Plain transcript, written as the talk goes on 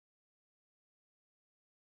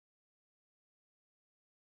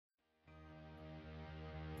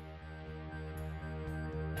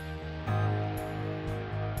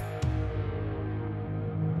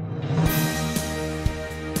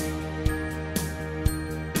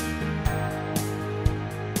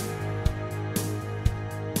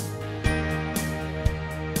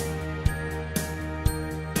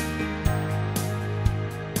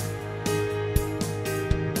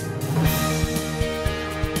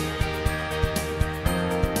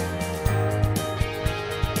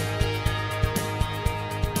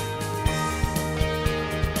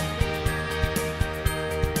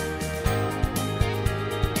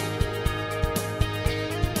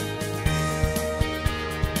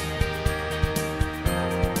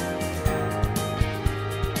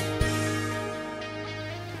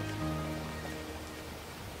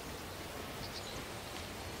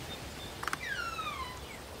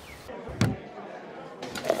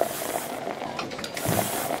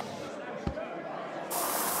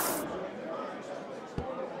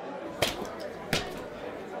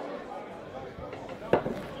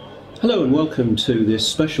Hello and welcome to this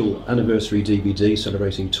special anniversary DVD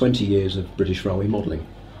celebrating 20 years of British railway modelling.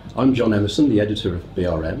 I'm John Emerson, the editor of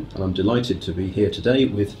BRM, and I'm delighted to be here today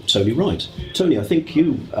with Tony Wright. Tony, I think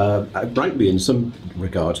you rank me in some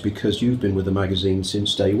regards because you've been with the magazine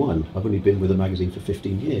since day one. I've only been with the magazine for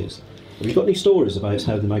 15 years. Have you got any stories about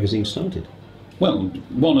how the magazine started? Well,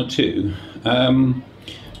 one or two.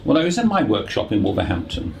 Well, I was in my workshop in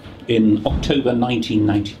Wolverhampton in October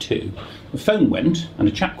 1992. The phone went and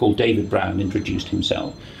a chap called David Brown introduced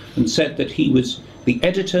himself and said that he was the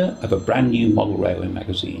editor of a brand new model railway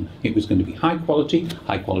magazine. It was going to be high quality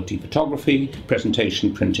photography,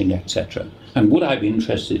 presentation, printing, etc. And would I be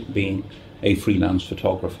interested in being a freelance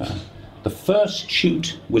photographer? The first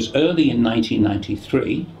shoot was early in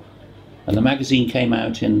 1993 and the magazine came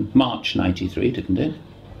out in March 93, didn't it?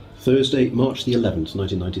 Thursday, March the 11th,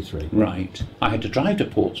 1993. Right. I had to drive to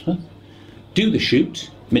Portsmouth, do the shoot,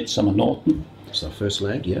 Midsummer Norton. It's our first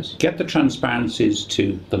leg, yes. Get the transparencies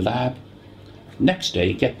to the lab. Next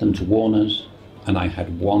day, get them to Warner's, and I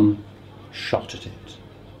had one shot at it.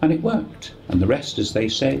 And it worked. And the rest, as they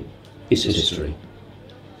say, is history.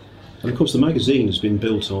 And of course, the magazine has been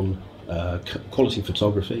built on quality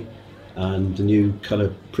photography and the new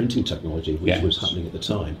colour printing technology, which was happening at the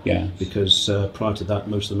time. Yeah. Because prior to that,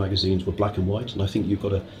 most of the magazines were black and white, and I think you've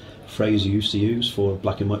got a phrase you used to use for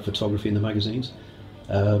black and white photography in the magazines.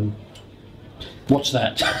 What's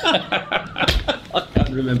that? I can't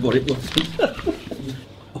remember what it was.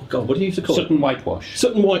 Oh God, what do you used to call it? Sutton whitewash.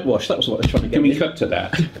 Sutton whitewash, that was what I was trying to get. Can we cut to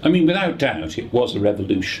that? I mean, without doubt, it was a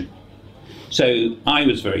revolution. So I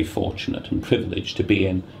was very fortunate and privileged to be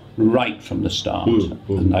in right from the start,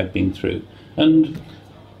 and I've been through. And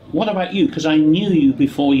what about you? Because I knew you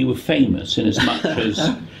before you were famous, in as much as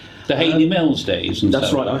the Haley Mills days. And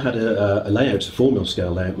that's right. I had a layout, a 4mm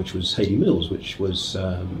scale layout, which was Haley Mills, which was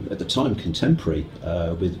at the time contemporary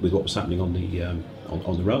with what was happening on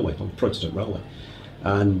the railway, on the prototype railway,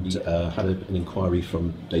 and had an inquiry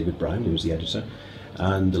from David Brown, who was the editor.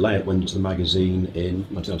 And the layout went into the magazine in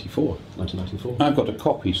 1994. I've got a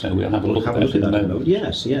copy, so we'll have a look at that in a moment.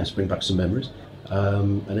 Yes, bring back some memories.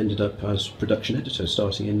 And ended up as production editor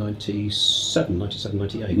starting in 97,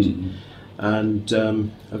 98. And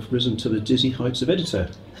I've risen to the dizzy heights of editor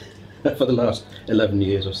for the last 11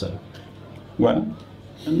 years or so. Well,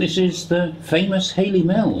 and this is the famous Haley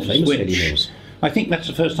Mills. Haley Mills. I think that's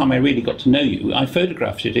the first time I really got to know you. I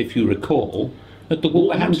photographed it, if you recall, at the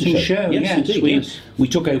Wolverhampton show. Yes, indeed, we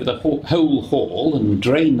took over the whole hall and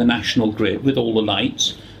drained the national grid with all the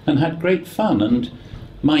lights and had great fun. And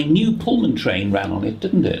my new Pullman train ran on it,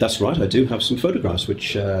 didn't it? That's right. I do have some photographs,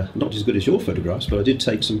 which not as good as your photographs, but I did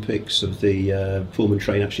take some pics of the Pullman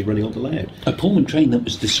train actually running on the layout. A Pullman train that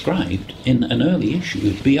was described in an early issue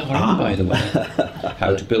of BRM, by the way.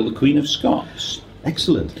 How to Build the Queen of Scots.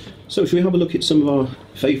 Excellent. So should we have a look at some of our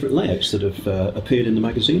favourite layouts that have appeared in the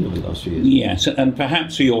magazine over the last few years? Yes, and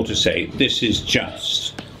perhaps we ought to say this is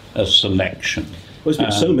just a selection. Well, there's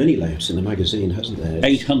been so many layouts in the magazine, hasn't there?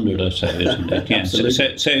 800 or so, isn't it?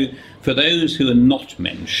 Yes. So for those who are not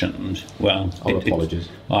mentioned, well,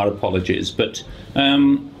 our apologies. But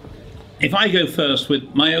if I go first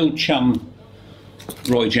with my old chum,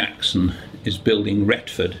 Roy Jackson, is building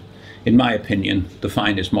Retford. In my opinion, the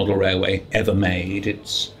finest model railway ever made.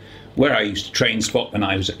 It's where I used to train spot when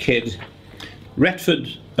I was a kid.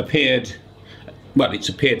 Retford appeared, well, it's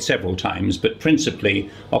appeared several times, but principally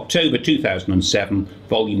October 2007,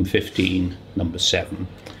 volume 15, number 7.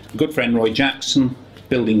 Good friend Roy Jackson,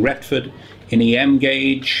 building Retford in EM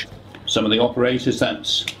gauge. Some of the operators,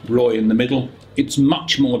 that's Roy in the middle. It's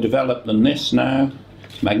much more developed than this now.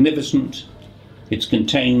 Magnificent. It's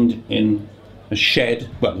contained in a shed,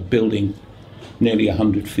 well, a building nearly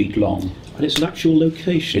 100 feet long. And it's an actual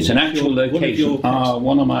location. It's an actual location.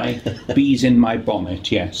 One of my bees in my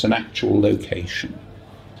bonnet, yes, an actual location.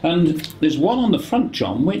 And there's one on the front,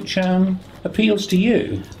 John, which appeals to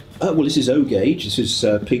you. Well, this is O gauge. This is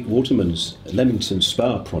Pete Waterman's Leamington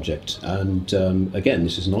Spa project. And again,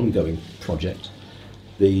 this is an ongoing project,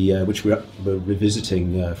 which we're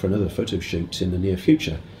revisiting for another photo shoot in the near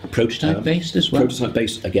future. Prototype based as well? Prototype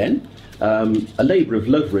based again. A labour of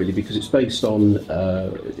love, really, because it's based on,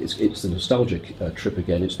 it's a nostalgic trip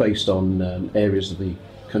again. It's based on areas of the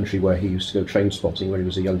country where he used to go train spotting when he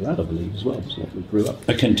was a young lad, I believe, as well. So we grew up.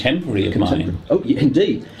 A contemporary of mine. Oh, yeah,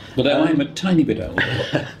 indeed. But I'm a tiny bit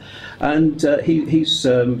older. And he's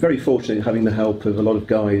very fortunate in having the help of a lot of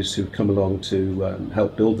guys who've come along to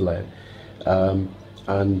help build the layout.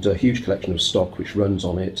 And a huge collection of stock which runs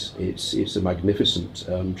on it. It's a magnificent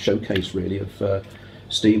showcase, really, of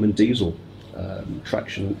steam and diesel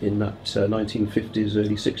traction in that 1950s,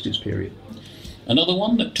 early 60s period. Another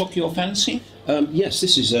one that took your fancy? Yes,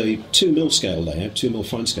 this is a 2 mil scale layout, 2 mil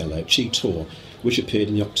fine scale layout, Chi Tour, which appeared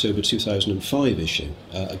in the October 2005 issue.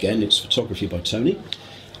 Again, it's photography by Tony,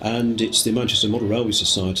 and it's the Manchester Model Railway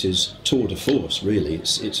Society's tour de force, really.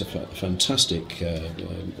 It's a fantastic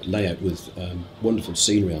layout with wonderful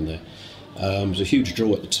scenery on there. It was a huge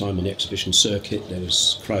draw at the time on the exhibition circuit. There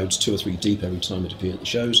was crowds 2 or 3 deep every time it appeared at the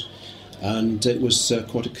shows, and it was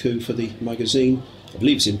quite a coup for the magazine. I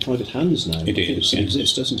believe it's in private hands now. It still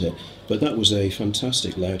exists, doesn't it? But that was a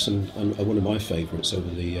fantastic layout and one of my favourites over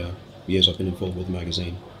the years I've been involved with the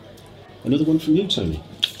magazine. Another one from you, Tony?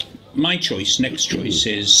 My next choice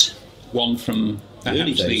is one from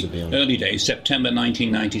perhaps the early days, September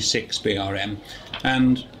 1996 BRM,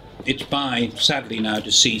 and it's by, sadly now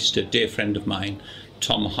deceased, a dear friend of mine,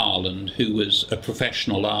 Tom Harland, who was a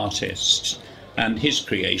professional artist, and his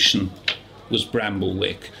creation was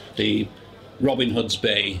Bramblewick, the Robin Hood's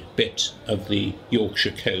Bay bit of the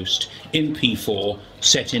Yorkshire coast, in P4,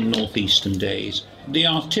 set in northeastern days. The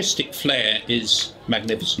artistic flair is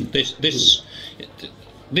magnificent. This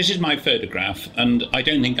is my photograph, and I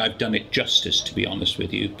don't think I've done it justice, to be honest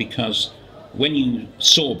with you, because when you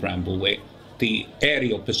saw Bramblewick, the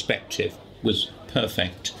aerial perspective was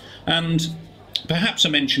perfect. And perhaps I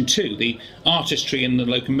mentioned too the artistry in the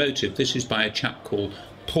locomotive. This is by a chap called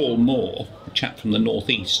Paul Moore, a chap from the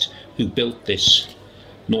northeast, who built this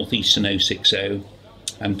Northeastern 060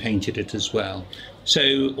 and painted it as well.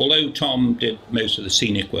 So although Tom did most of the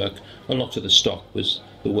scenic work, a lot of the stock was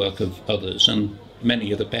the work of others, and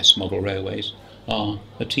many of the best model railways are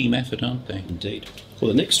a team effort, aren't they? Indeed. Well,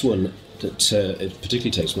 the next one that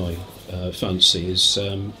particularly takes my fancy is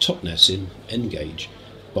Totnes in N-Gauge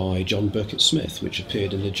by John Burkett Smith, which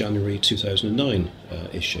appeared in the January 2009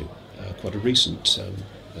 issue. Quite a recent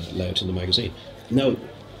layout in the magazine. Now,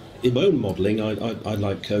 in my own modelling, I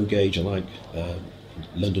like O-Gauge, I like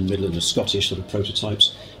London Midland and Scottish sort of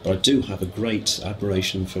prototypes, but I do have a great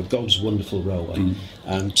admiration for God's Wonderful Railway.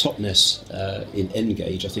 And Totnes in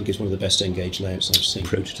N-Gauge, I think, is one of the best N-Gauge layouts I've seen.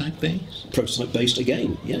 Prototype based? Prototype based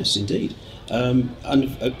again, yes, indeed. And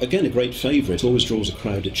again, a great favourite, always draws a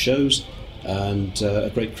crowd at shows, and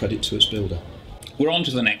a great credit to its builder. We're on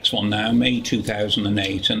to the next one now, May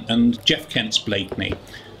 2008, and Jeff Kent's Blakeney.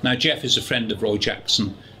 Now, Jeff is a friend of Roy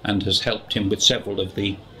Jackson and has helped him with several of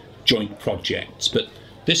the joint projects, but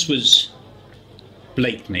this was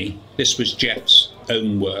Blakeney, this was Jeff's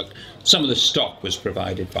own work. Some of the stock was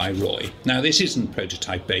provided by Roy. Now, this isn't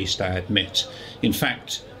prototype based, I admit. In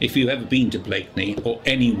fact, if you've ever been to Blakeney or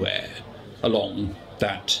anywhere along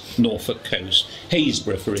that Norfolk coast,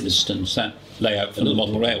 Haysborough for instance, that layout from the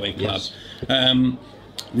Model Railway Club, yes.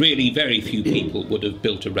 Really very few people would have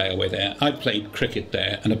built a railway there. I played cricket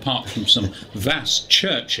there, and apart from some vast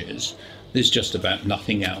churches, there's just about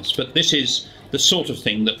nothing else. But this is the sort of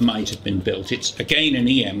thing that might have been built. It's again an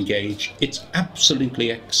EM gauge. It's absolutely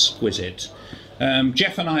exquisite.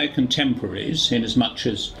 Jeff and I are contemporaries in as much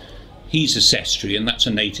as he's a Cestrian, that's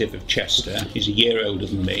a native of Chester. He's a year older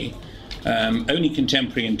than me. Only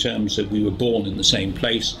contemporary in terms of we were born in the same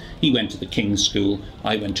place. He went to the King's School,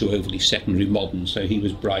 I went to Overley Secondary Modern, so he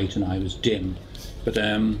was bright and I was dim. But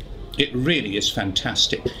it really is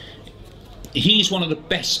fantastic. He's one of the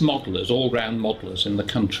best modellers, all-round modellers in the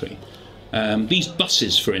country. These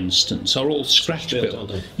buses, for instance, are all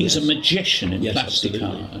scratch-built. He's a magician in plastic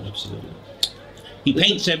art. Absolutely. He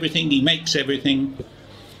paints everything, he makes everything.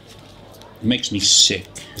 It makes me sick.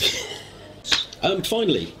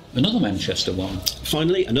 Finally, another Manchester one.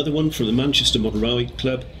 Finally, another one from the Manchester Model Railway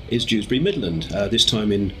Club is Dewsbury Midland, this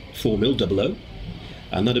time in 4mm 00,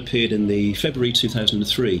 and that appeared in the February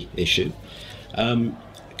 2003 issue.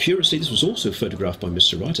 Curiously, this was also photographed by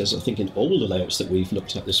Mr. Wright, as I think in all the layouts that we've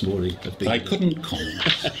looked at this morning have been. I couldn't comment.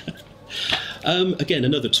 Again,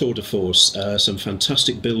 another tour de force, some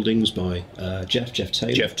fantastic buildings by Jeff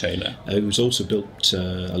Taylor. Jeff Taylor. Who's also built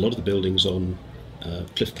a lot of the buildings on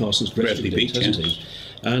Cliff Carson's Gresley Beat, hasn't he?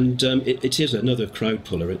 And it is another crowd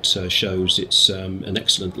puller. It shows it's an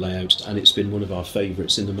excellent layout, and it's been one of our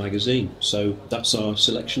favourites in the magazine. So that's our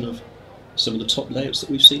selection of some of the top layouts that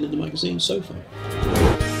we've seen in the magazine so far.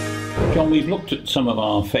 John, we've looked at some of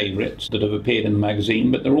our favourites that have appeared in the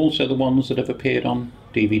magazine, but there are also the ones that have appeared on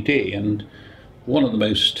DVD, and one of the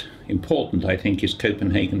most important, I think, is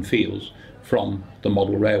Copenhagen Fields from the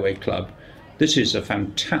Model Railway Club. This is a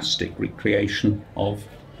fantastic recreation of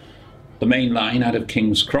the main line out of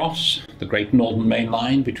King's Cross, the Great Northern Main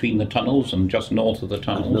Line between the tunnels and just north of the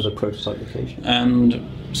tunnels. Another prototype location. And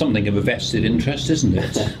something of a vested interest, isn't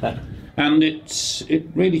it? And it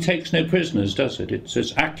really takes no prisoners, does it? It's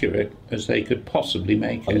as accurate as they could possibly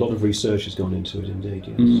make it. A lot of research has gone into it, indeed,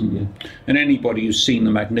 yes. Yeah. And anybody who's seen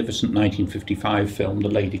the magnificent 1955 film, The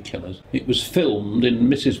Lady Killers, it was filmed in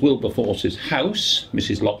Mrs. Wilberforce's house,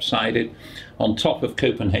 Mrs. Lopsided, on top of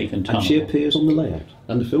Copenhagen Tunnel. And she appears on the layout,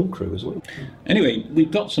 and the film crew as well. Anyway,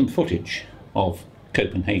 we've got some footage of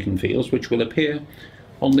Copenhagen Fields, which will appear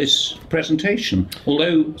on this presentation,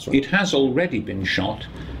 although it has already been shot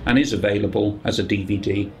and is available as a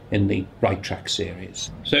DVD in the Right Track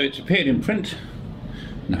series. So it's appeared in print,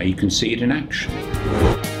 now you can see it in action.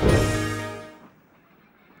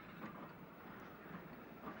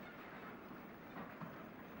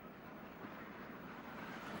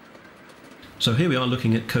 So here we are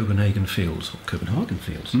looking at Copenhagen Fields,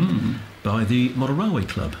 by the Model Railway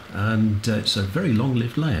Club, and it's a very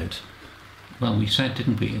long-lived layout. Well, we said,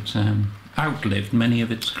 didn't we, it's outlived many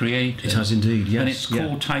of its creators. It has indeed, yes. And it's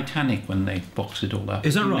called Titanic when they box it all up.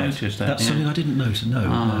 Is that right? Noticed that? That's something I didn't notice,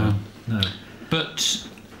 no. But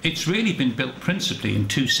it's really been built principally in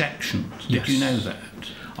 2 sections. Did you know that?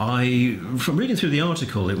 From reading through the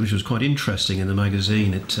article, which was quite interesting in the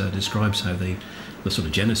magazine, it describes how the sort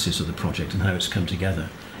of genesis of the project and how it's come together.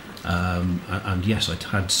 And yes, I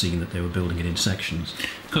had seen that they were building it in sections.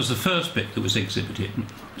 Because the first bit that was exhibited,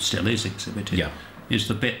 still is exhibited, is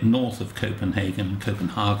the bit north of Copenhagen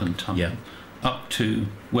Tunnel, up to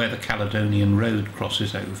where the Caledonian Road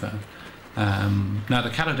crosses over. Now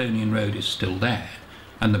the Caledonian Road is still there,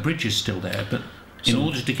 and the bridge is still there, but in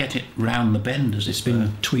order to get it round the bend, as it's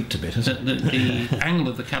been tweaked a bit, hasn't it? The angle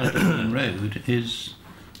of the Caledonian Road is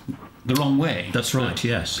the wrong way. That's right,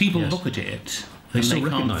 yes. People look at it, they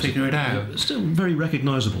can't figure it out. It's still very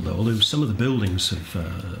recognisable, though, although some of the buildings have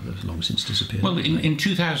long since disappeared. Well, in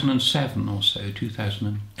 2007 or so,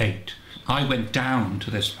 2008, I went down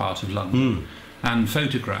to this part of London and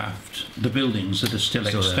photographed the buildings that are still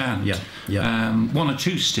extant. One or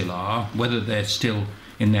two still are, whether they're still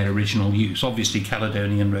in their original use. Obviously,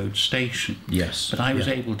 Caledonian Road Station. Yes. But I was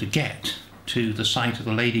able to get to the site of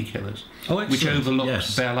the Lady Killers, which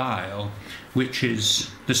overlooks Belle Isle, which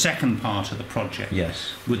is the second part of the project,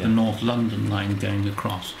 with the North London line going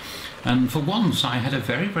across. And for once I had a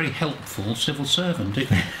very, very helpful civil servant.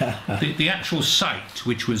 The actual site,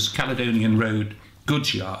 which was Caledonian Road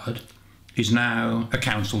Goods Yard, is now a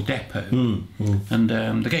council depot. And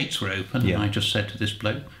the gates were open, and I just said to this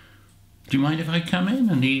bloke, "Do you mind if I come in?"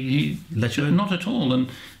 And he let you in? Not at all. And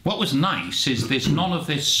what was nice is there's none of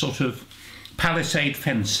this sort of palisade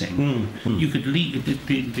fencing. You could leave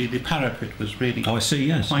the parapet was really quite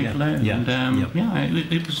low,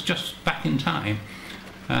 and it was just back in time.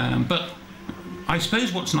 But I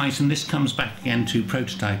suppose what's nice, and this comes back again to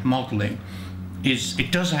prototype modelling, is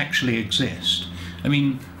it does actually exist. I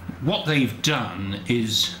mean, what they've done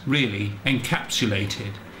is really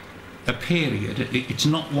encapsulated a period. It's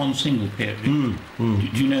not one single period. Do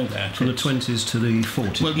you know that? From the 20s to the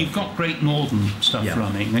 40s. Well, you've got Great Northern stuff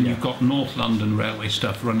running, and you've got North London Railway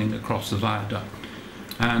stuff running across the viaduct,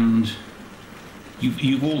 and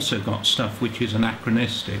you've also got stuff which is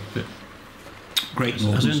anachronistic, but Great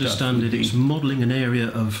Northern stuff. As I understand it, it's modelling an area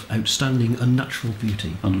of outstanding unnatural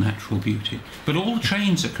beauty. Unnatural beauty. But all the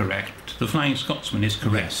trains are correct. The Flying Scotsman is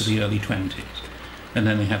correct for the early 20s. And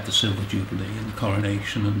then they have the Silver Jubilee and the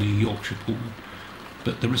Coronation and the Yorkshire Pullman.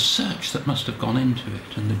 But the research that must have gone into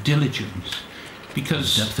it and the diligence,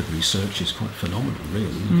 because the depth of research is quite phenomenal, really.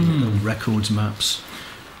 The records, maps,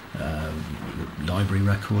 library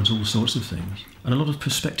records, all sorts of things, and a lot of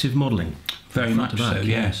perspective modelling. Very much so,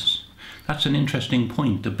 yes. That's an interesting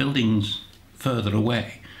point. The buildings further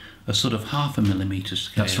away are sort of 0.5 millimetre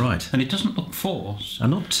scale. That's right. And it doesn't look forced.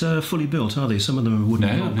 And not fully built, are they? Some of them are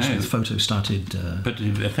wooden blocks with photo-stated... But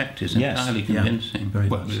the effect is entirely convincing. Very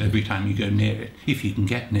well, every time you go near it, if you can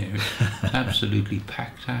get near it, absolutely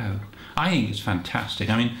packed out. I think it's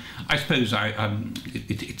fantastic. I mean, I suppose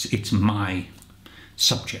it's my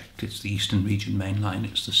subject. It's the Eastern Region Main Line.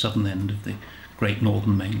 It's the southern end of the Great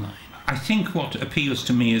Northern Main Line. I think what appeals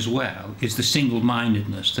to me as well is the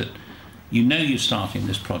single-mindedness that you're starting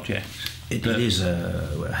this project. It is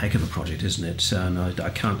a heck of a project, isn't it? And I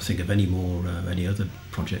can't think of any other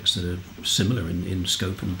projects that are similar in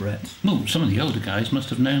scope and breadth. Well, some of the older guys must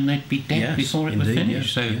have known they'd be dead before it was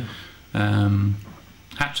finished.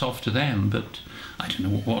 Hats off to them. But I don't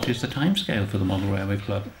know what is the timescale for the Model Railway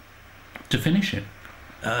Club to finish it.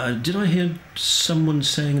 Did I hear someone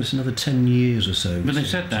saying it's another 10 years or so? But they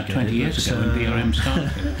said that 20 years ago when BRM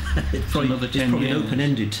started. It's another 10 years.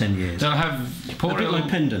 Open-ended 10 years. They'll have poor old like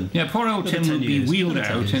Pendon. Yeah, poor old Tim will be wheeled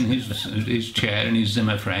out in his chair in his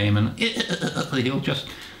Zimmer frame, and he'll just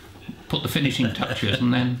put the finishing touches,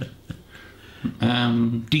 and then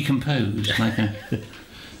decomposed, like a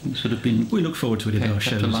sort of been. We look forward to it in our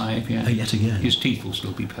shows. Alive, yeah. Yet again. His teeth will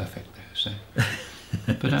still be perfect though. So,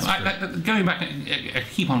 but going back, I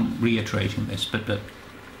keep on reiterating this, but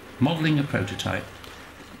modelling a prototype.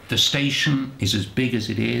 The station is as big as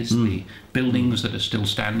it is. The buildings that are still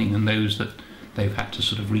standing and those that they've had to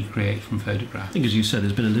sort of recreate from photographs. I think, as you said,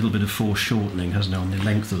 there's been a little bit of foreshortening, hasn't there, on the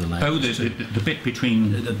length of the layout? Oh, the bit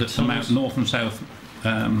between the north and south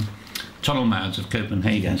tunnel mouths of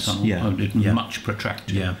Copenhagen tunnel, much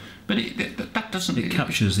protracted. Yeah. But that doesn't... It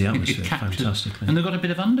captures the atmosphere fantastically. And they've got a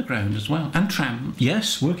bit of underground as well, and trams.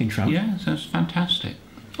 Yes, working tram. Yeah, so it's fantastic.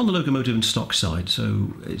 On the locomotive and stock side,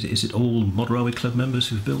 so is it all Model Railway Club members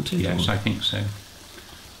who've built it? Yes, I think so.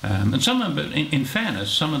 And some of them, in fairness,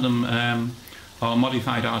 some of them are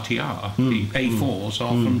modified RTR. The A4s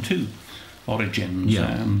are from two origins.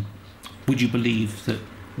 Yeah. Would you believe that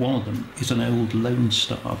one of them is an old Lone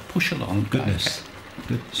Star push-along? Goodness.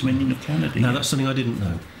 Swinging of Kennedy. Now, that's something I didn't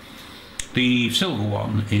know. The silver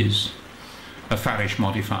one is a Farish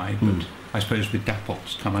modified, but I suppose with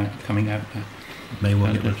Dapots coming out now. May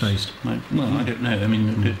well get replaced. Well, I don't know. I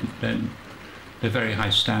mean, they're very high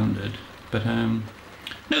standard, but no.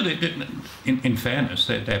 In fairness,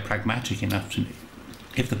 they're pragmatic enough to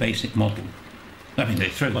give the basic model. I mean, they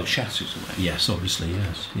throw the chassis away. Yes, obviously,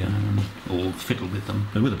 yes. Yeah. Or fiddle with them.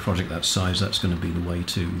 But with a project that size, that's going to be the way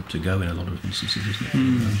to go in a lot of instances, isn't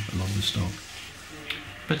it? A lot of the stock.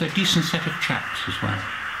 But they're a decent set of chaps as well.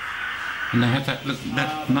 And they have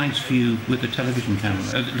that nice view with the television camera,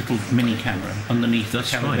 a little mini camera underneath.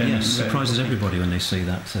 That's right, yes. Surprises everybody when they see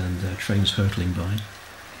that and trains hurtling by.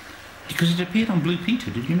 Because it appeared on Blue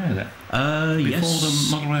Peter, did you know that? Yes. Before the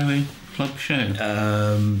Model Railway Club show.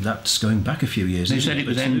 That's going back a few years. They said it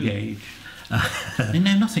was N-gauge. They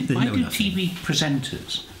know nothing. Why do TV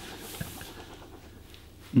presenters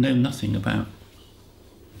know nothing about...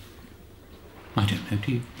 I don't know,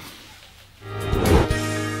 do you?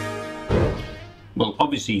 Well,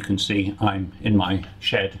 obviously you can see I'm in my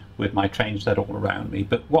shed with my train set all around me,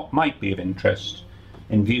 but what might be of interest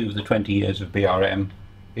in view of the 20 years of BRM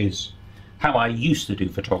is how I used to do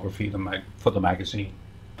photography for the magazine.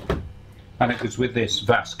 And it was with this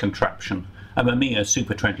vast contraption, a Mamiya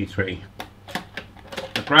Super 23.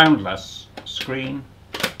 A groundless screen,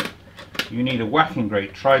 you need a whacking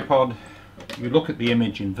great tripod, you look at the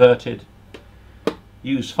image inverted,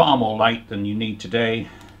 use far more light than you need today,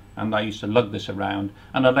 and I used to lug this around,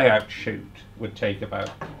 and a layout shoot would take about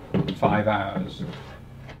 5 hours.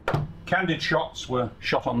 Candid shots were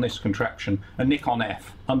shot on this contraption, a Nikon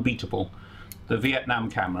F, unbeatable. The Vietnam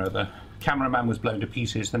camera, the cameraman was blown to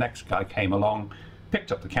pieces, the next guy came along,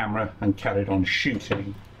 picked up the camera and carried on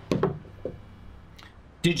shooting.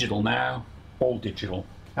 Digital now, all digital.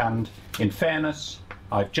 And in fairness,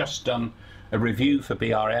 I've just done a review for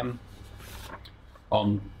BRM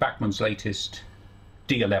on Bachmann's latest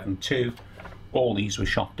D11-2. All these were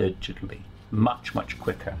shot digitally, much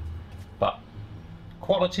quicker, but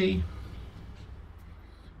quality,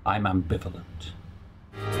 I'm ambivalent.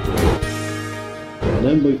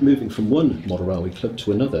 Now moving from one Model Railway Club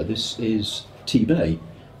to another, this is T-Bay,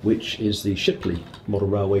 which is the Shipley Model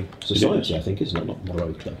Railway Society, I think, isn't it? Not Model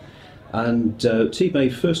Railway Club. And T-Bay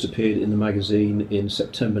first appeared in the magazine in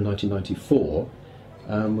September 1994,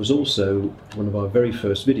 and was also one of our very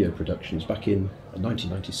first video productions back in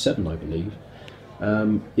 1997, I believe.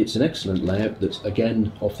 It's an excellent layout that's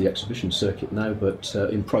again off the exhibition circuit now, but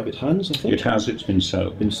in private hands, I think. It has, it's been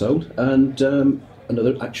sold. And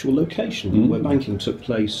another actual location where banking took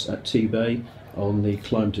place at T-Bay on the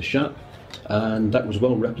climb to Shap, and that was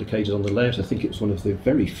well replicated on the layout. I think it was one of the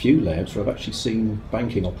very few layouts where I've actually seen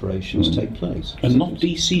banking operations take place. And not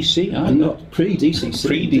DCC, and not pre-DCC.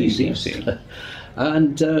 Pre-DCC. Yes.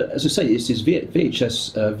 And as I say, this is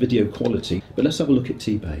VHS video quality, but let's have a look at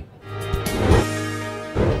T-Bay.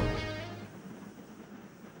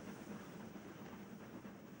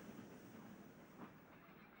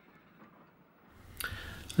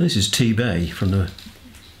 This is T-Bay from the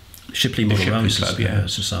Shipley Model Railway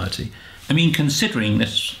Society. I mean, considering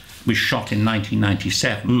this was shot in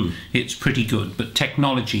 1997, it's pretty good, but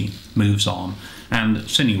technology moves on, and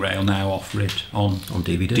CineRail now offer it on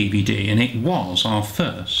DVD, and it was our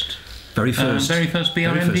very first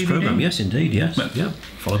BRM DVD programme. Yes, indeed, yes. Well, yeah,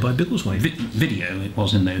 followed by Biggleswade. Video it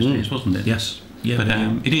was in those days, wasn't it? Yes. Yeah, but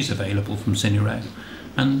it is available from CineRail,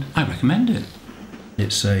 and I recommend it.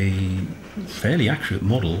 It's a fairly accurate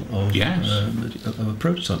model of a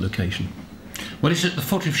prototype location. Well, it's at the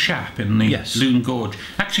foot of Shap in the Loon Gorge.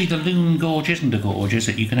 Actually, the Loon Gorge isn't a gorge, is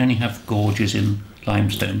it? You can only have gorges in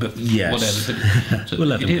limestone, but whatever.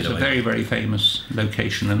 But it is a very, very famous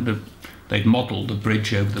location, and the they'd modelled the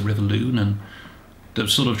bridge over the River Lune and the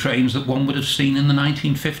sort of trains that one would have seen in the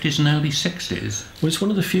 1950s and early 60s. Well, it's one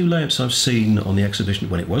of the few layouts I've seen on the exhibition,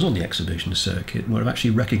 when it was on the exhibition circuit, where I've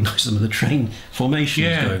actually recognised some of the train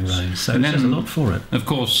formations going round. So there's a lot for it. Of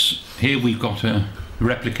course, here we've got a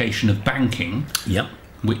replication of banking,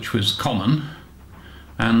 which was common,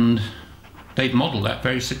 and they've modelled that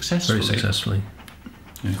very successfully. Very successfully.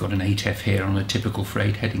 We've got an 8F here on a typical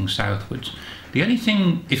freight heading southwards. The only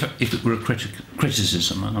thing, if it were a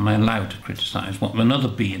criticism, and I'm allowed to criticise, what another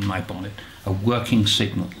bee in my bonnet, a working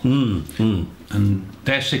signal. And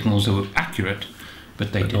their signals were accurate,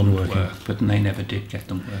 but they didn't work. But they never did get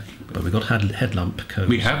them working. But we've got headlamp codes.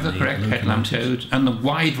 We have the correct headlamp codes and the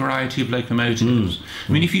wide variety of locomotives.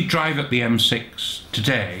 I mean, if you drive up the M6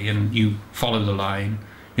 today and you follow the line,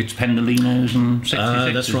 it's Pendolinos and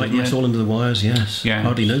 66s. That's right, yes, all under the wires, yes. Yeah.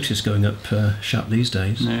 Hardly notice going up Shap these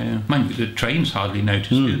days. No. Mind you, the trains hardly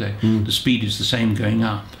notice, do they? The speed is the same going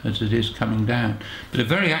up as it is coming down. But a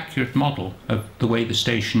very accurate model of the way the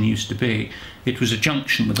station used to be. It was a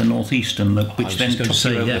junction with the North Eastern, which then took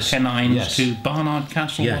you over the Pennines to Barnard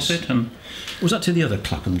Castle, was it? And was that to the other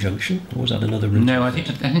Clapham Junction, or was that another route? No, I think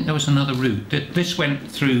there was another route. This went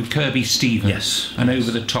through Kirby Stevens and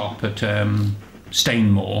over the top at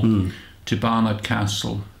Stainmore to Barnard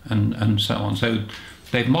Castle and so on. So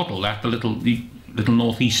they've modelled that, the little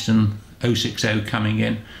northeastern 060 coming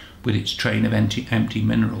in with its train of empty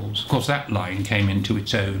minerals. Of course, that line came into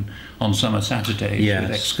its own on summer Saturdays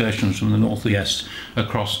with excursions from the northeast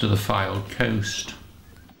across to the Fylde coast.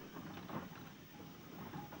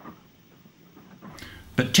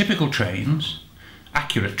 But typical trains,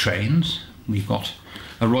 accurate trains, we've got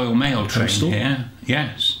a Royal Mail train here,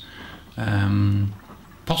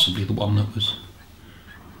 possibly the one that was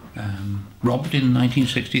robbed in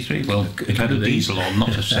 1963. Well, it had a diesel on,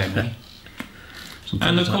 not a semi.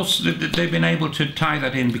 And of course, they've been able to tie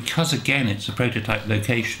that in because, again, it's a prototype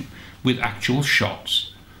location with actual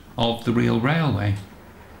shots of the real railway.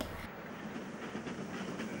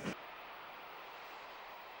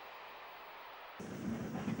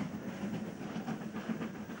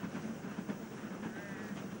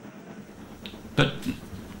 But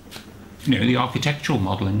you know, the architectural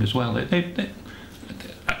modelling as well.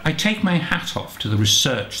 I take my hat off to the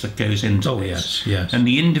research that goes into this, and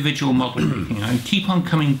the individual model making. I keep on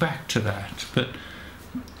coming back to that, but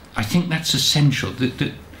I think that's essential.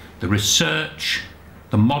 The research,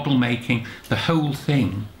 the model making, the whole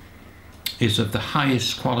thing is of the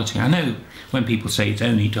highest quality. I know when people say it's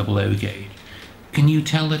only 00 gauge, can you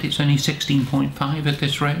tell that it's only 16.5 at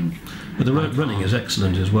this range? But the running is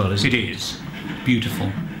excellent as well, isn't it? It is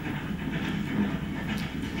beautiful.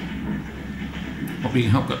 What we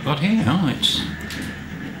have got here? Oh, it's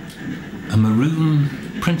a maroon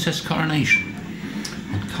Princess Coronation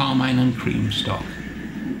on carmine and cream stock.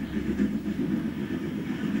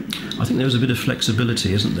 I think there was a bit of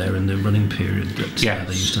flexibility, isn't there, in the running period that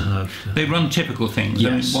they used to have. They run typical things.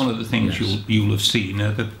 I mean, one of the things you'll have seen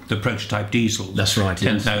are the prototype diesels. That's right.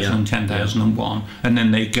 10,000 and 10,001, and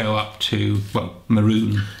then they go up to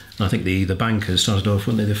maroon. I think the bankers started off,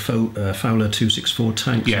 weren't they, the Fowler 264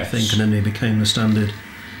 tanks, I think, and then they became the standard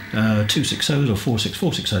 260s or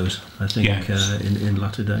 460s, I think, in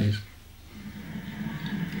latter days.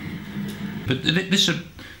 But this is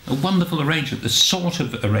a wonderful arrangement, the sort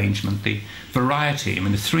of arrangement, the variety. I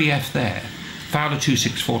mean, the 3F there, Fowler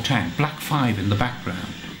 264 tank, Black 5 in the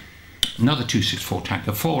background, another 264 tank,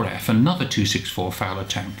 a 4F, another 264 Fowler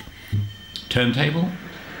tank. Turntable.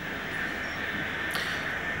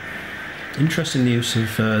 Interesting the use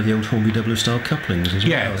of the old Hornby W style couplings as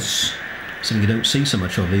well. Yes. Something you don't see so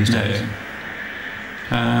much of these days.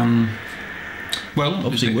 Well,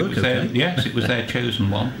 obviously it was it was their chosen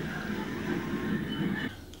one.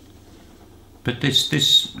 But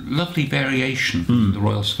this lovely variation, the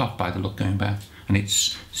Royal Scot by the look going back, and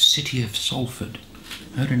it's City of Salford.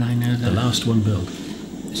 How did I know that? The last one built.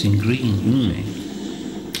 It's in green, you see.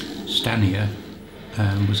 Stanier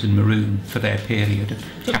was in maroon for their period.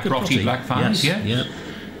 Caprotti Black 5,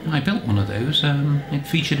 I built one of those. It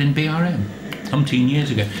featured in BRM umpteen years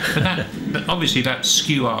ago. But obviously that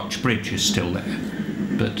skew arch bridge is still there.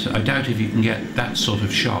 But I doubt if you can get that sort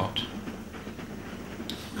of shot,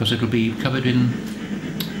 because it'll be covered in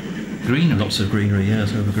greenery. Lots of greenery,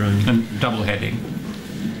 it's overgrown. And double heading.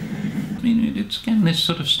 I mean, it's again this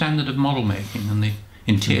sort of standard of model making and the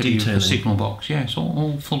interior of the signal box. Yes,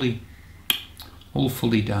 all fully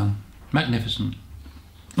done. Magnificent.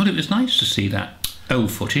 Well, it was nice to see that old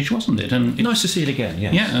footage, wasn't it? And nice to see it again.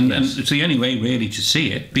 Yes. Yeah, and it's the only way really to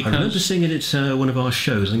see it. Because I remember seeing it at one of our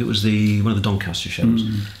shows. I think it was one of the Doncaster shows,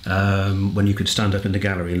 when you could stand up in the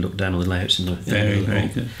gallery and look down on the layouts in the very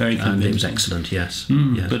good, very convincing. And it was excellent. Yes.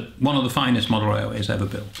 Yes. But one of the finest model railways ever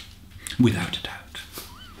built, without a doubt.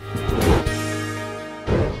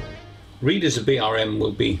 Readers of BRM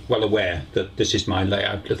will be well aware that this is my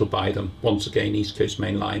layout, little by them. Once again, East Coast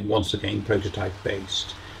Main Line, once again, prototype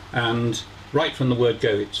based. And right from the word go,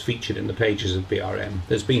 it's featured in the pages of BRM.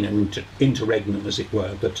 There's been an interregnum, as it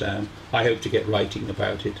were, but I hope to get writing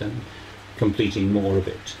about it and completing more of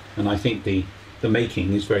it. And I think the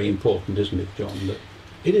making is very important, isn't it, John? That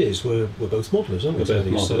it is. We're both modellers, aren't we? We're both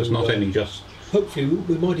modellers, so, not only just... Hopefully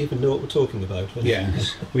we might even know what we're talking about.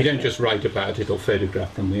 Yes, we don't just write about it or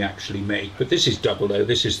photograph them, we actually make. But this is 00,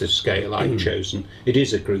 this is the scale I've chosen. It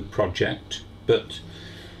is a group project, but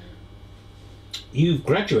you've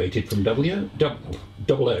graduated from 00,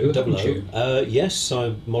 haven't you? Yes,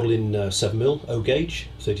 I model in 7mm O gauge,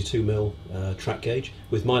 32mm track gauge,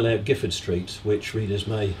 with my layout Gifford Street, which readers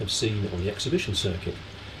may have seen on the exhibition circuit.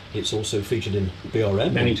 It's also featured in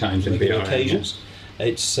BRM. Many times in BRM. Occasions. Yes.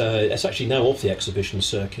 It's actually now off the exhibition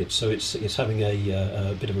circuit, so it's having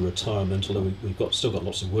a bit of a retirement, although we've still got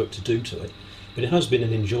lots of work to do to it. But it has been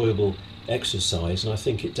an enjoyable exercise, and I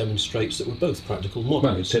think it demonstrates that we're both practical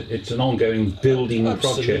models. Well, it's an ongoing building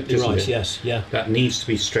project, isn't right, it? Yes, yeah. That needs to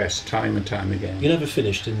be stressed time and time again. You're never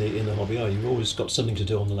finished in the hobby, are you? You've always got something to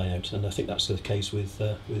do on the layout, and I think that's the case with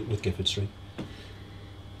Gifford Street.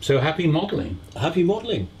 So happy modelling. Happy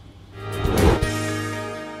modelling.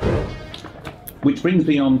 Which brings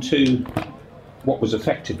me on to what was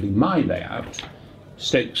effectively my layout,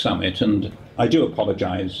 Stoke Summit, and I do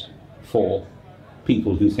apologise for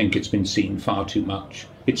people who think it's been seen far too much.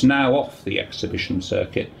 It's now off the exhibition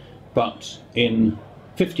circuit, but in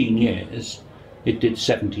 15 years it did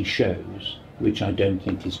 70 shows, which I don't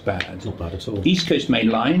think is bad. Not bad at all. East Coast Main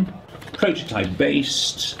Line, prototype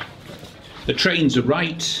based, the trains are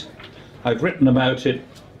Wright, I've written about it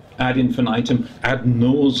ad infinitum, ad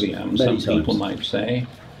nauseam, some people might say.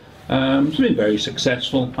 It's been very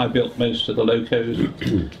successful. I built most of the locos.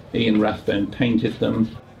 Ian Rathbone painted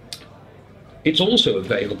them. It's also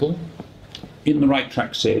available in the Right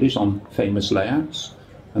Track series on famous layouts,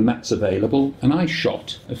 and that's available. And I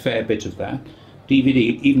shot a fair bit of that.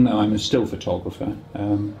 DVD, even though I'm a still photographer,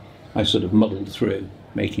 I sort of muddled through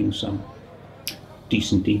making some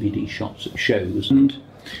decent DVD shots at shows. And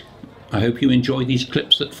I hope you enjoy these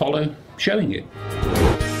clips that follow showing it.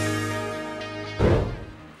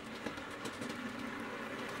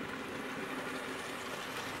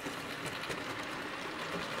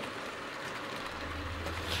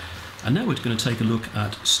 And now we're going to take a look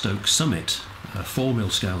at Stoke Summit, a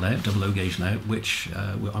 4mm scale layout, 00 gauge layout, which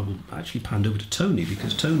I will actually hand over to Tony,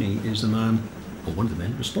 because Tony is the man, or one of the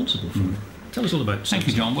men, responsible for it. Tell us all about it. Thank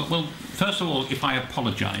you, John. Well, first of all, if I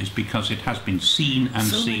apologise, because it has been seen and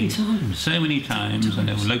seen so many times, and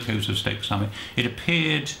there were locos of Stoke Summit. It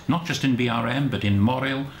appeared not just in BRM, but in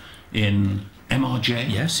Morrill, in MRJ.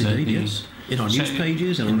 Yes, indeed, yes. In our news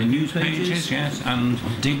pages, and on the news pages, yes, and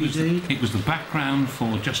on DVD. It was the background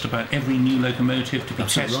for just about every new locomotive to be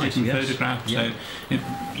tested and photographed. Yeah. So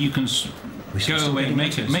you can go away,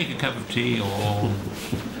 make a cup of tea, or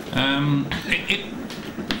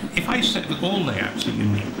if I said that all layouts are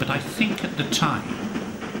unique, but I think at the time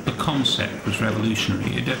the concept was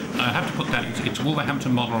revolutionary. I have to put that, it's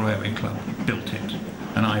Wolverhampton Model Railway Club built it,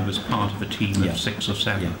 and I was part of a team of 6 or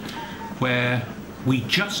 7, where we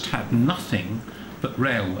just had nothing but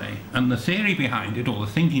railway, and the theory behind it, or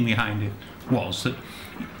the thinking behind it, was that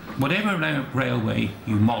whatever railway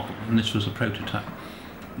you model, and this was a prototype,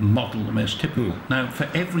 model the most typical. Now, for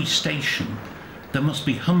every station, there must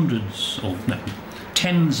be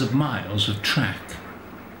tens of miles of track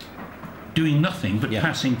doing nothing but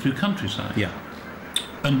passing through countryside,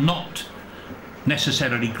 and not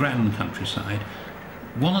necessarily grand countryside.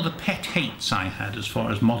 One of the pet hates I had as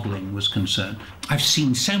far as modelling was concerned, I've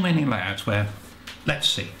seen so many layouts where, let's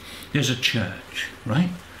see, there's a church, right?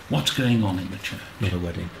 What's going on in the church? Not a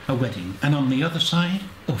wedding. A wedding. And on the other side?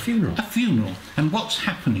 A funeral. A funeral. And what's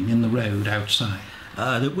happening in the road outside?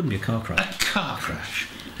 There wouldn't be a car crash. A car crash.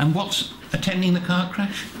 And what's attending the car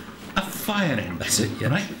crash? A fire engine. That's it,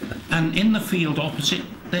 yes. Right? And in the field opposite,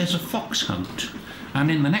 there's a fox hunt. And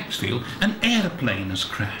in the next field, an aeroplane has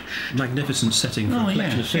crashed. Magnificent setting for a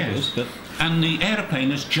collection of figures. But and the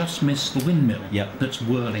aeroplane has just missed the windmill that's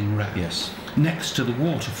whirling round next to the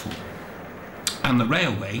waterfall. And the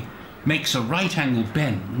railway makes a right-angle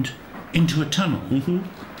bend into a tunnel.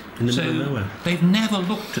 in the middle of nowhere. They've never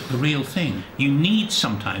looked at the real thing. You need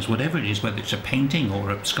sometimes, whatever it is, whether it's a painting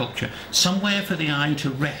or a sculpture, somewhere for the eye to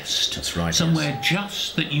rest. That's right. Somewhere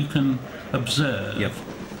just that you can observe. Yep.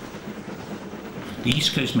 The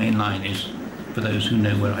East Coast Main Line is, for those who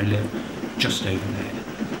know where I live, just over there.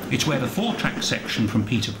 It's where the 4-track section from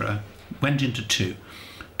Peterborough went into 2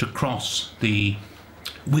 to cross the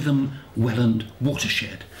Witham Welland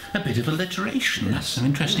watershed. A bit of alliteration. Yes. That's some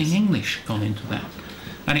interesting English gone into that.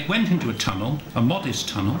 And it went into a tunnel, a modest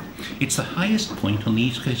tunnel. It's the highest point on the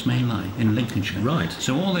East Coast Main Line in Lincolnshire. Right.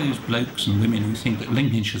 So all those blokes and women who think that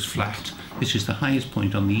Lincolnshire's flat, this is the highest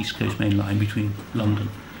point on the East Coast Main Line between London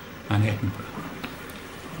and Edinburgh.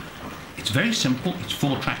 It's very simple. It's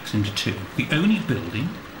 4 tracks into 2. The only building,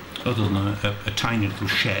 other than a tiny little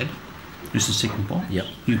shed, is the signal box. Yep.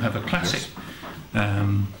 You have a classic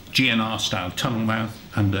GNR style tunnel mouth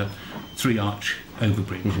and a 3-arch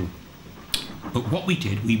overbridge. But what we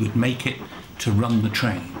did, we would make it to run the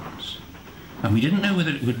trains. And we didn't know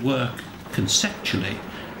whether it would work conceptually.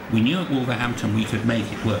 We knew at Wolverhampton we could make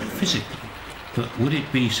it work physically. But would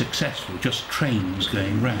it be successful, just trains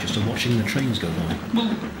going round? Just watching the trains go by.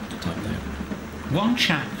 Well, Type there. one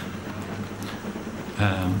chap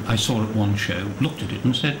I saw at one show looked at it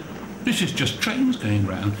and said, "This is just trains going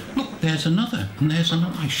round. Look, there's another, and there's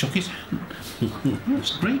another." I shook his hand.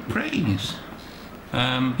 That's great praise.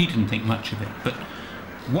 He didn't think much of it, but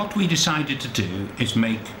what we decided to do is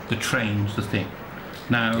make the trains the thing.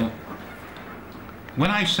 Now,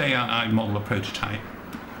 when I say I model a prototype,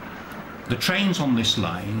 the trains on this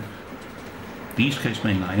line, the East Coast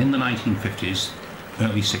Main Line, in the 1950s,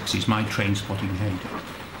 early 60s, my train spotting heyday,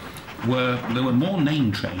 there were more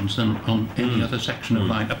named trains than on any other section of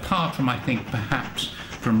line, apart from, I think, perhaps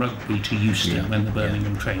from Rugby to Euston when the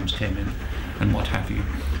Birmingham trains came in and what have you.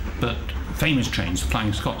 But famous trains, the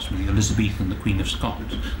Flying Scotsman, the Elizabethan, the Queen of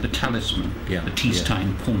Scots, the Talisman, the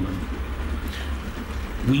Teestine Pullman.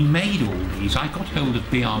 We made all these. I got hold of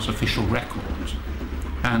BR's official records,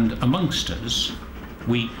 and amongst us,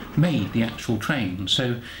 we made the actual train.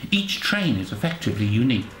 So each train is effectively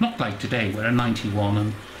unique, not like today where a 91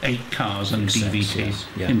 and 8 cars and DVTs.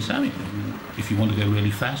 I mean, if you want to go really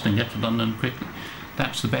fast and get to London quickly,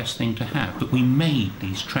 that's the best thing to have. But we made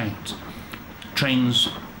these trains. Trains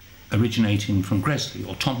originating from Gresley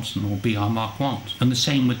or Thompson or BR Mark I's, and the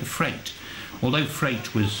same with the freight. Although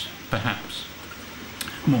freight was perhaps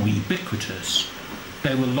more ubiquitous,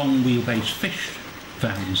 there were long wheelbase fish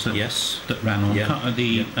vans that ran on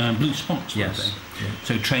the blue spots.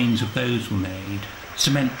 So trains of those were made.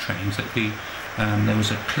 Cement trains, there was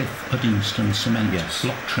a Cliff Uddingston cement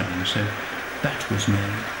block train, so that was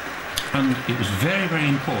made. And it was very, very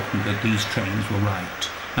important that these trains were right.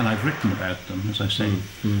 And I've written about them, as I say,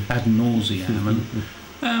 ad nauseam.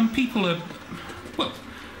 And people are, well,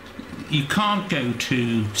 you can't go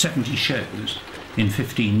to 70 shows in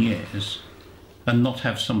 15 years and not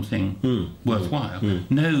have something worthwhile.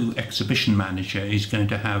 No exhibition manager is going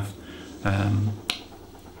to have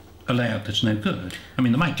a layout that's no good. I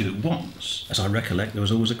mean, they might do it once. As I recollect, there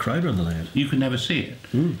was always a crowd on the layout. You could never see it.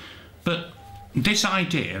 But this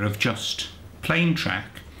idea of just plain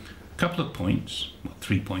track, a couple of points, well,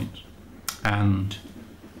 3 points, and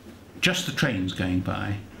just the trains going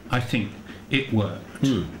by, I think it worked.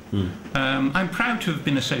 I'm proud to have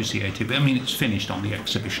been associated, but I mean, it's finished on the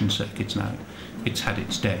exhibition circuits now. It's had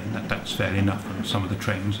its day, and that's fair enough, and some of the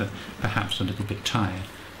trains are perhaps a little bit tired.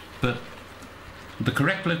 But the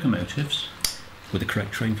correct locomotives, with the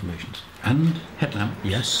correct train formations, and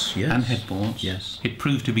headlamps, and headboards, it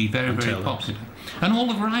proved to be very, very popular. And all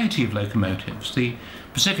the variety of locomotives. The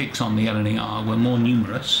Pacifics on the LNER were more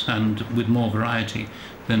numerous and with more variety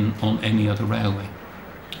than on any other railway.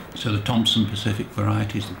 So the Thompson Pacific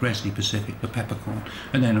varieties, the Gresley Pacific, the Peppercorn,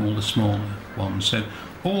 and then all the smaller ones. So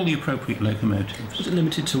all the appropriate locomotives. Was it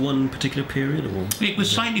limited to one particular period, or? It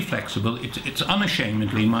was slightly flexible. It's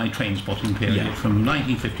unashamedly my train spotting period from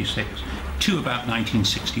 1956 to about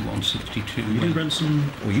 1961-62. You ran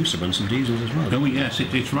some, or used to run some diesels as well? Oh yes,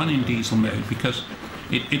 it's run in diesel mode because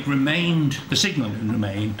it remained, the signal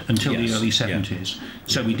remained until the early 70s.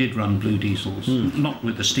 So we did run blue diesels, not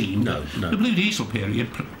with the steam. No. The blue diesel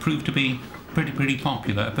period proved to be pretty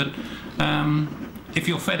popular. But if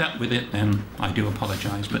you're fed up with it, then I do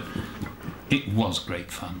apologise. But it was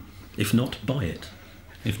great fun. If not, buy it.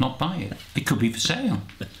 If not, buy it. It could be for sale.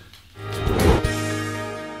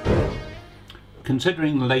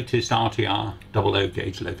 Considering the latest RTR double-O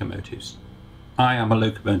gauge locomotives, I am a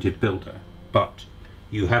locomotive builder, but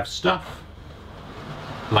you have stuff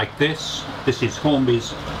like this. This is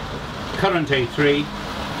Hornby's current A3,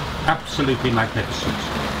 absolutely magnificent.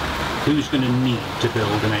 who's going to need to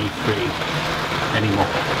build an A3 anymore?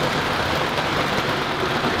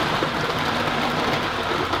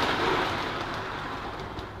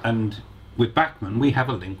 And with Bachmann, we have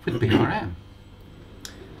a link with BRM.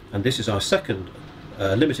 And this is our second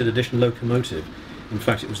limited edition locomotive. In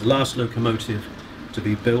fact, it was the last locomotive to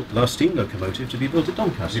be built, last steam locomotive to be built at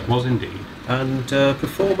Doncaster. It was indeed. And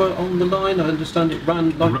performer on the line, I understand it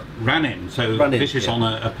ran like... ran in, so this is on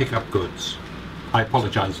a pick-up goods. I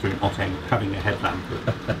apologise for it not having a headlamp,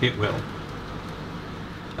 but it will.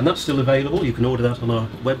 And that's still available. You can order that on our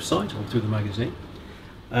website or through the magazine.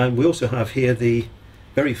 And we also have here the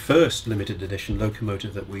very first limited edition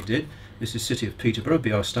locomotive that we did. This is City of Peterborough,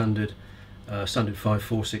 BR standard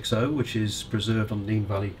 5460, which is preserved on the Dean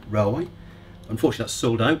Valley Railway. Unfortunately, that's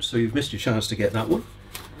sold out, so you've missed your chance to get that one.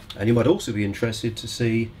 And you might also be interested to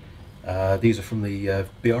see, these are from the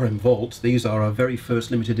BRM Vault. These are our very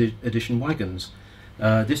first limited edition wagons.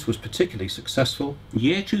 This was particularly successful.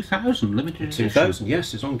 Year 2000, limited edition. 2000,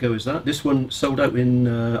 yes, as long ago as that. This one sold out in,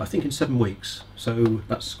 I think, in 7 weeks. So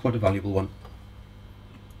that's quite a valuable one.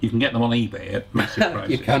 You can get them on eBay at massive prices.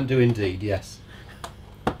 You can do indeed, yes.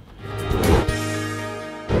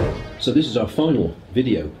 So this is our final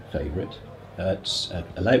video favourite. It's a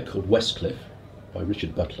layout called Westcliff by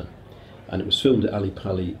Richard Butler, and it was filmed at Ali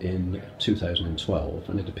Pali in 2012,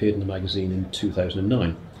 and it appeared in the magazine in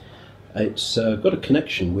 2009. It's got a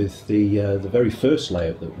connection with the very first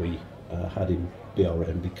layout that we had in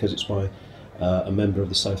BRM, because it's by a member of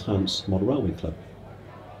the South Hants Model Railway Club.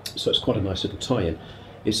 So it's quite a nice little tie-in.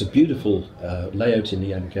 It's a beautiful layout in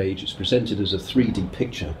the M gauge. It's presented as a 3D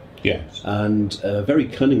picture. Yes. And very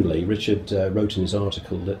cunningly, Richard wrote in his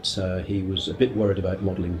article that he was a bit worried about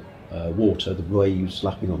modelling water, the waves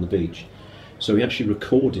lapping on the beach. So he actually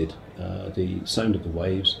recorded the sound of the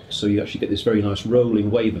waves, so you actually get this very nice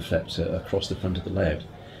rolling wave effect across the front of the layout.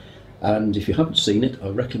 And if you haven't seen it, I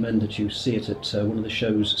recommend that you see it at one of the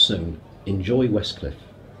shows soon. Enjoy Westcliff.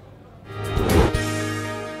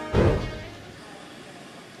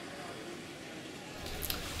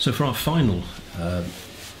 So for our final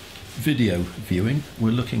video viewing, we're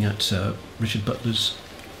looking at Richard Butler's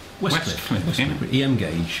Westcliff, EM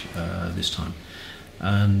gauge this time.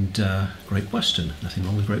 And Great Western, nothing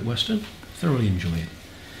wrong with Great Western, thoroughly enjoy it.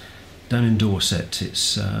 Down in Dorset,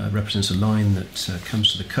 it represents a line that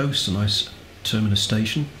comes to the coast, a nice terminal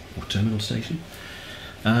station,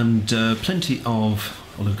 and plenty of,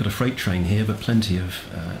 well, we've got a freight train here, but plenty of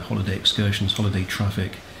holiday excursions, holiday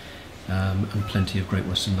traffic, and plenty of Great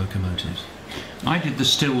Western locomotives. I did the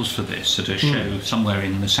stills for this at a show somewhere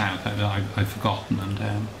in the south. I've forgotten,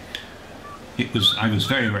 and I was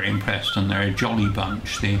very, very impressed, and they're a jolly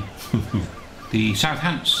bunch. The South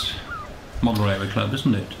Hants Model Railway Club,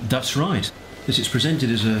 isn't it? That's right. This is presented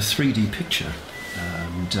as a 3D picture,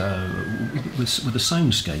 and with a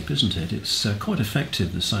soundscape, isn't it? It's quite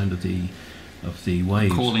effective, the sound of the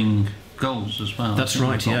waves. Calling gulls as well. That's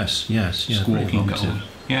right. Yes. Squawking gulls.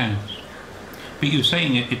 Yeah. But you're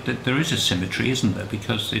saying that there is a symmetry, isn't there?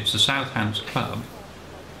 Because it's the South Hants Club,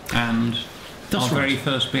 and our very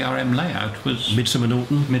first BRM layout was Midsummer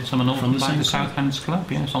Norton from the South Hants Club,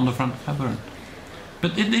 yes, on the front cover.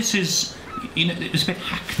 But this is, it was a bit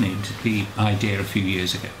hackneyed, the idea a few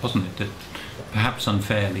years ago, wasn't it? That perhaps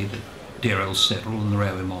unfairly, that dear old Cyril and the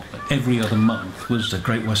railway model, every other month was the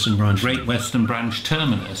Great Western Branch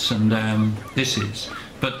terminus, and this is.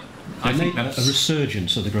 But I think that's a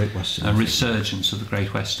resurgence of the Great Western. A resurgence of the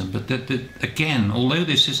Great Western. But again, although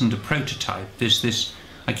this isn't a prototype, there's this.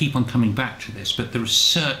 I keep on coming back to this, but the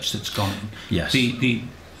research that's gone in. Yes. The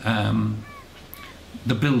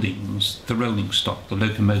buildings, the rolling stock, the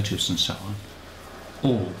locomotives, and so on,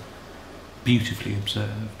 all beautifully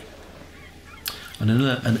observed. And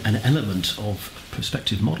an element of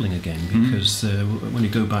perspective modelling again, because when you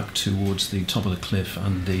go back towards the top of the cliff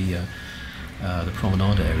and the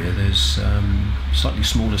promenade area, there's slightly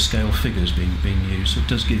smaller scale figures being used, so it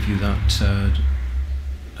does give you that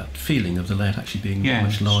feeling of the layout actually being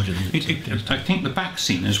much larger than I think the back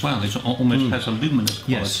scene as well is almost has a luminous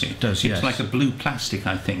quality. Yes, it does. It's like a blue plastic,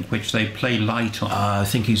 I think, which they play light on. I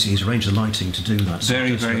think he's arranged the lighting to do that.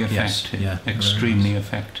 Very, very effective. Yes, extremely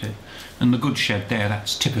effective. And the goods shed there,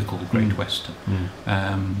 that's typical Great Western.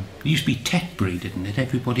 It used to be Tetbury, didn't it?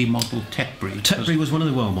 Everybody modelled Tetbury. Tetbury was one of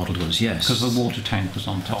the well-modelled ones, yes. Because the water tank was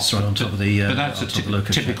on top. That's right, on top of the but that's a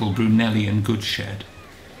typical Brunellian goods shed.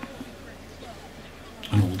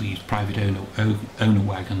 And all these private owner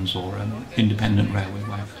wagons or independent railway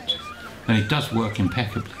wagons. And it does work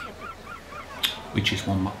impeccably, which is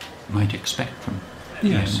one might expect from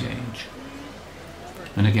the M gauge.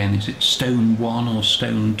 And again, is it stone 1 or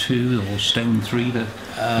stone 2 or stone 3, the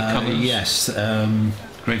colours? Yes.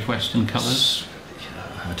 Great Western colours?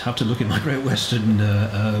 I'd have to look in my Great Western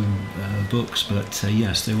books, but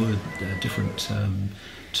yes, there were different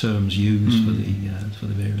terms used for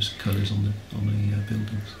the various colours on the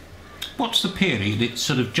buildings. What's the period? It's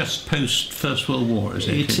sort of just post First World War, is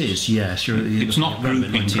it? It is, yes. It's not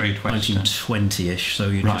grouping Great Western. 1920-ish, so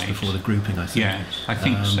you're just before the grouping, I think. Yes, I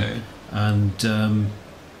think so. And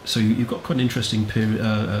so you've got quite an interesting period,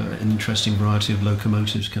 an interesting variety of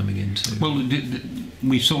locomotives coming into. Well,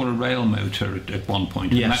 we saw a rail motor at one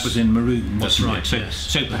point, yes. and that was in maroon, wasn't That's right, it? So, yes.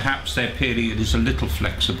 So perhaps their period is a little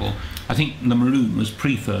flexible. I think the maroon was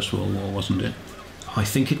pre-First World War, wasn't it? I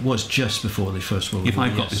think it was just before the First World War. If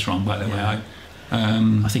I've got this wrong, by the way.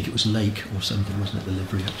 I think it was Lake or something, wasn't it, the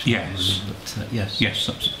livery, actually? Yes. But, yes. Yes,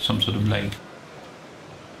 some sort of Lake.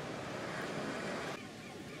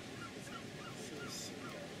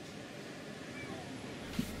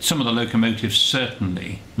 Some of the locomotives,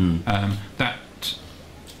 certainly, the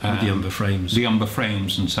umber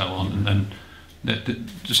frames, and so on, and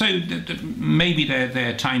maybe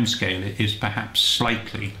their time scale is perhaps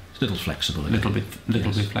slightly a little flexible, a little bit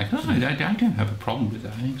flexible. I don't have a problem with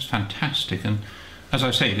that. I think it's fantastic, and as I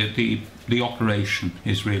say, the operation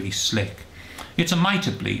is really slick. It's a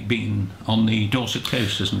mitre been on the Dorset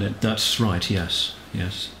coast, isn't it? That's right. Yes.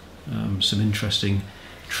 Some interesting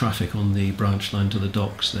traffic on the branch line to the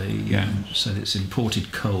docks. They said it's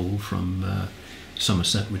imported coal from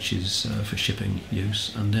Somerset, which is for shipping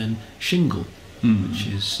use, and then shingle,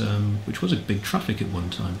 which was a big traffic at one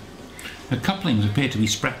time. The couplings appear to be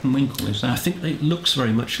Spratt and Winkle, is that? I think it looks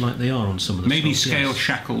very much like they are on some of the maybe slots, scale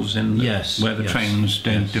shackles in where the trains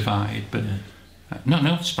don't divide, but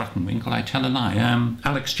no, it's Spratt and Winkle. I tell a lie.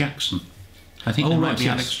 Alex Jackson. I think it might be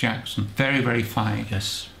Alex Jackson. Very, very fine.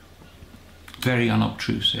 Yes. Very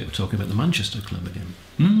unobtrusive. We're talking about the Manchester Club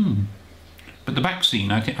again. But the back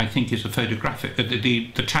scene, I think, is a photographic.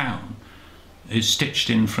 The town is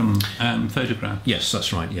stitched in from photograph. Yes,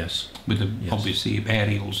 that's right. Yes, with obviously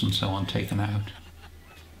aerials and so on taken out.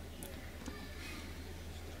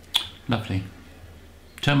 Lovely.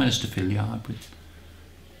 Terminus to Filiard with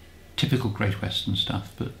typical Great Western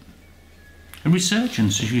stuff, but a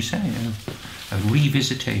resurgence, as you say, a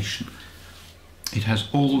revisitation. It has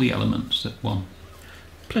all the elements that one.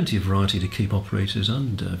 Plenty of variety to keep operators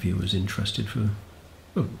and viewers interested for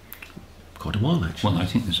quite a while, actually. Well, I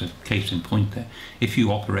think there's a case in point there. If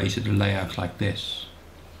you operated a layout like this,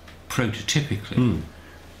 prototypically,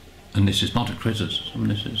 and this is not a criticism,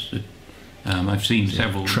 this is I've seen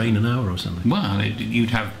several... Train an hour or something. Well, you'd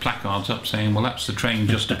have placards up saying, well, that's the train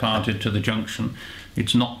just departed to the junction.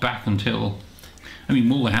 It's not back until... I mean,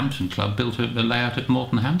 Wolverhampton Club built a layout at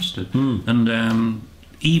Morton Hampstead, and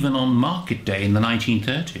even on market day in the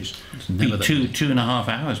 1930s, be 2.5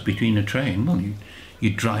 hours between a train. Well,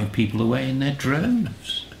 you'd drive people away in their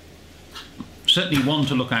droves. Certainly one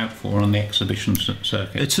to look out for on the exhibition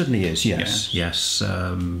circuit. It certainly is, yes.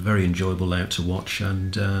 Very enjoyable layout to watch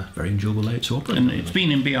and very enjoyable layout to operate. And it's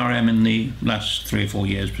been in BRM in the last 3 or 4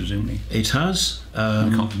 years, presumably. It has. I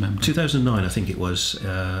can't remember. 2009, I think it was.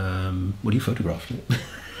 Well, you photographed it.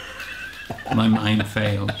 My mind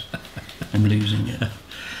fails. I'm losing it.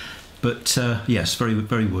 But yes, very,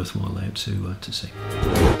 very worthwhile layout to see.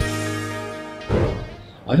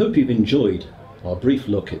 I hope you've enjoyed our brief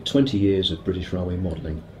look at 20 years of British Railway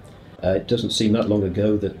modelling. It doesn't seem that long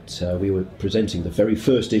ago that we were presenting the very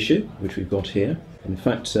first issue, which we've got here. In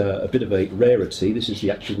fact, a bit of a rarity. This is the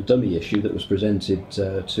actual dummy issue that was presented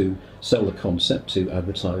to sell the concept to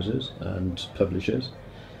advertisers and publishers.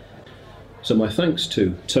 So my thanks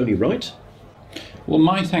to Tony Wright. Well,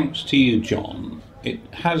 my thanks to you, John. It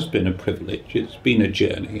has been a privilege. It's been a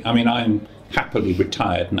journey. I mean, I'm happily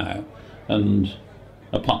retired now, and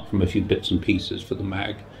apart from a few bits and pieces for the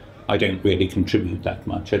mag, I don't really contribute that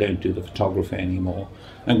much. I don't do the photography anymore.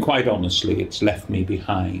 And quite honestly, it's left me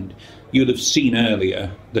behind. You'll have seen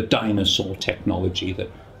earlier the dinosaur technology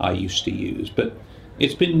that I used to use, but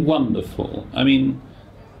it's been wonderful. I mean,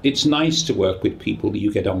 it's nice to work with people that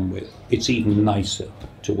you get on with. It's even nicer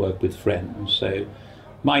to work with friends. So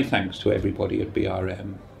my thanks to everybody at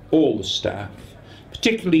BRM, all the staff,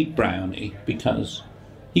 particularly Brownie, because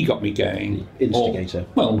he got me going. Instigator.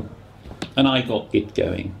 And I got it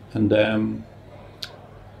going. And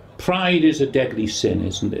pride is a deadly sin,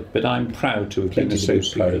 isn't it? But I'm proud to have been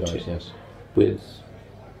associated with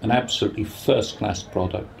an absolutely first-class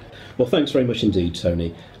product. Well, thanks very much indeed,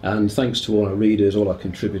 Tony. And thanks to all our readers, all our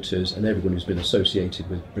contributors, and everyone who's been associated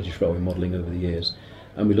with British Railway modelling over the years.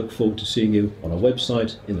 And we look forward to seeing you on our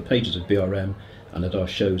website, in the pages of BRM, and at our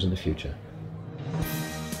shows in the future.